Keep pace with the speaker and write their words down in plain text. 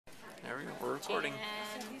recording.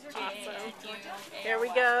 Awesome. Here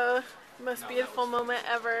we go. Most beautiful moment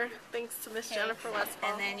ever. Thanks to Miss Jennifer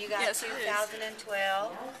Westfall. And then you got Yes,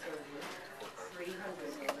 2012.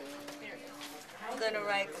 I'm going to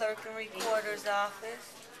write Clerk and Recorder's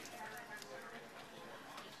Office.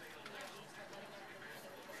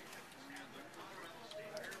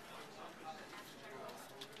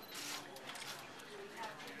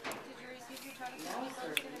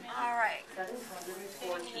 All right.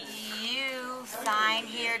 You sign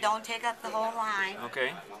here. Don't take up the whole line.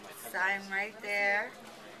 Okay. Sign right there.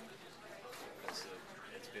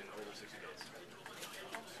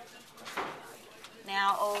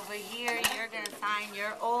 Now over here, you're going to sign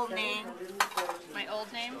your old name. My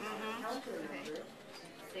old name?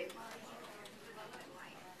 Okay.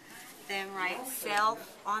 Then write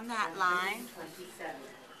self on that line.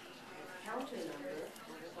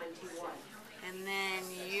 And then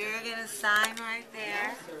you're going to sign right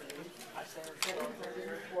there.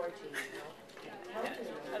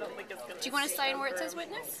 I don't think it's going to. Do you want to sign where it says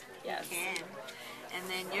witness? Yes. You can. And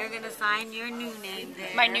then you're going to sign your new name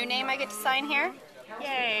there. My new name I get to sign here?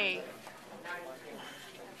 Yay.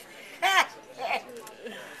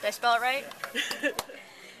 Did I spell it right?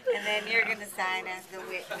 And then you're going to sign as the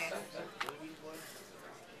witness.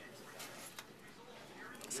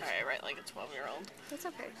 Sorry, I write like a 12-year-old. That's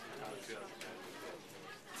okay.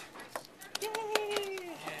 Yay!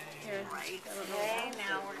 Here. Right. Okay,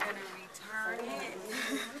 now we're going to return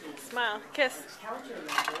it. Smile. Kiss.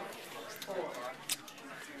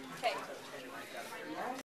 Okay.